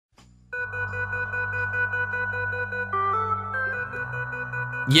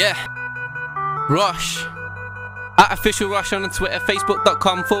Yeah, Rosh. At official Rosh on Twitter,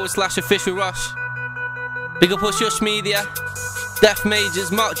 facebook.com/official Rosh. Big up hushushmedia, Def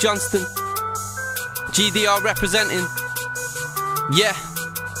Majors, Mark Johnston, GDR representing. Yeah.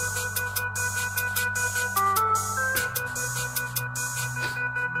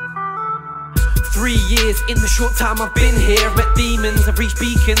 Three years in the short time I've been here. I've met demons, I've reached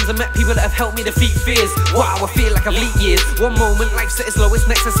beacons, I've met people that have helped me defeat fears. Wow, I feel like I've leaped years. One moment life's at its lowest,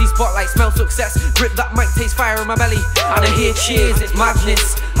 next I see spotlight, smell success, grip that mic, taste fire in my belly, and I hear cheers. It's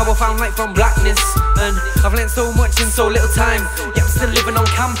madness, how I found light from blackness, and I've learned so much in so little time, yet I'm still living on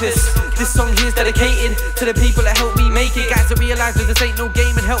campus. This song here's dedicated to the people that helped me make it, guys that realised that this ain't no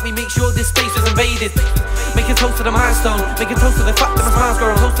game and helped me make sure this space was invaded. Make a toast to the milestone, make a toast to the fact that my smile's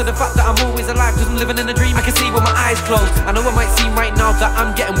growing, toast to the fact that I'm always alive, cause I'm living in a dream. I can see with my eyes closed. I know it might seem right now that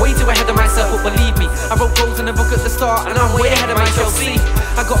I'm getting way too ahead of myself, but believe me, I wrote goals in the book at the start, and I'm way ahead of myself. See,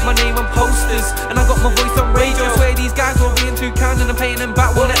 I got my name on posters, and I got my voice on radio. I swear these guys were being too kind, and I'm paying them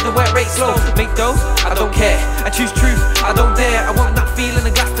back. Won't let the wet rate slow. Make dough? I don't care. I choose truth, I don't dare. I want that feeling,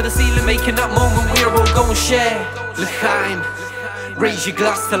 a glass to the ceiling, making that moment we're all gonna share. L'chaim, raise your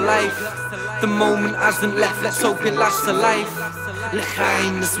glass to life. The moment hasn't left, let's hope it lasts a life.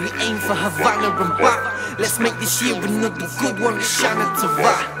 L'chaim, as we aim for Havana and back, let's make this year another good one, Shana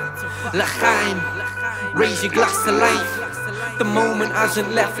Tova. L'chaim, raise your glass to life. The moment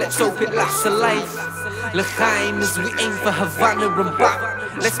hasn't left, let's hope it lasts a life. L'chaim, as we aim for Havana and back,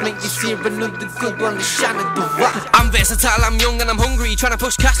 let's make this year another good one, Shana Tova. I'm versatile, I'm young and I'm hungry, trying to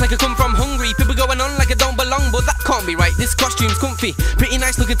push cash like I come from Hungary. People going on like I don't belong, but that can't be right. This costume's comfy, pretty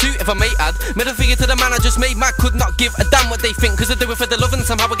nice looking too, if I may add. Middle figure to the man I just made mad, could not give a damn what they think, cause I do it for the love and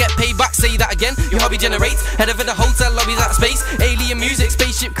somehow I get paid back. Say that again, your hobby generates, headed for the hotel lobbies out of space. Alien music,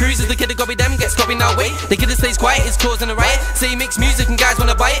 spaceship cruises, the kid that copy them gets copied now. Wait, the kid that stays quiet is causing a riot. Say he makes music and guys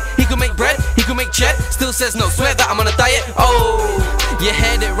wanna buy it. He could make bread, he could make ched, still says no, swear that I'm on a diet. Oh, you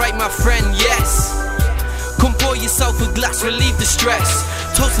heard it right my friend, yes. Come pour yourself a glass, relieve the stress.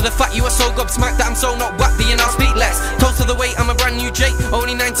 Toast to the fact you are so gobsmacked that I'm so not wacky and I'll speak less. Toast to the way I'm a brand new J,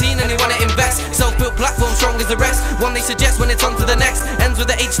 only 19 and they wanna invest. Self-built platform, strong as the rest. One they suggest when it's on to the next. Ends with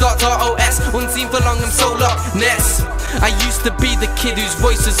the H, starts R-O-S. Unseen for long, I'm so locked. Ness. I used to be the kid whose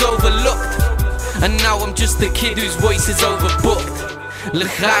voice is overlooked, and now I'm just the kid whose voice is overbooked.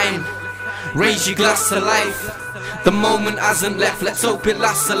 L'chaim, raise your glass to life. The moment hasn't left, let's hope it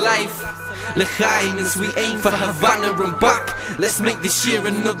lasts a life. L'chaim, as we aim for Havana and back, let's make this year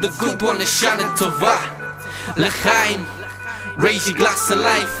another good one, Shana Tova. L'chaim, raise your glass to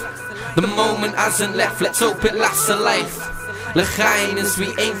life. The moment hasn't left, let's hope it lasts a life. L'chaim, as we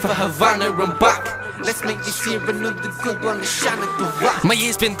aim for Havana and back, let's make this year another good one, Shana Tova. My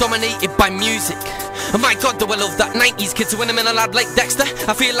year's been dominated by music, and my God do I love that 90s kid to win him in a lad like Dexter.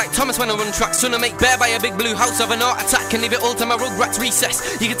 I feel like Thomas when I run tracks, son I make bear by a big blue house of an art attack and leave it all to my rugrats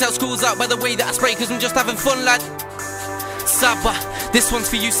recess. You can tell school's out by the way that I spray, cause I'm just having fun, lad. Saba, this one's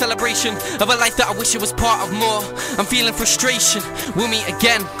for you, celebration of a life that I wish I was part of more. I'm feeling frustration, we'll meet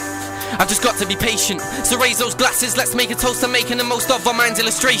again, I've just got to be patient. So raise those glasses, let's make a toast to making the most of our mind's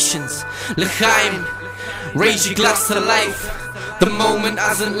illustrations. L'chaim, raise your glass to life. The moment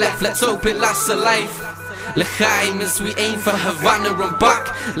hasn't left, let's hope it lasts a life. L'chaim, as we aim for Havana and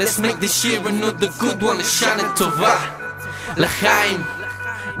back, let's make this year another good one, Shana Tova. L'chaim,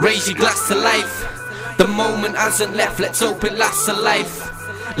 raise your glass to life. The moment hasn't left, let's hope it lasts a life.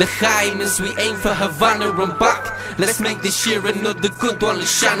 L'chaim, as we aim for Havana and back, let's make this year another good one,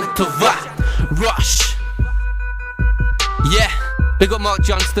 Shana Tova. Rosh. Yeah, big up Mark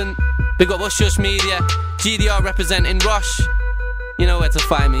Johnston, big up hushushmedia, GDR representing Rosh. You know where to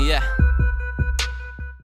find me, yeah.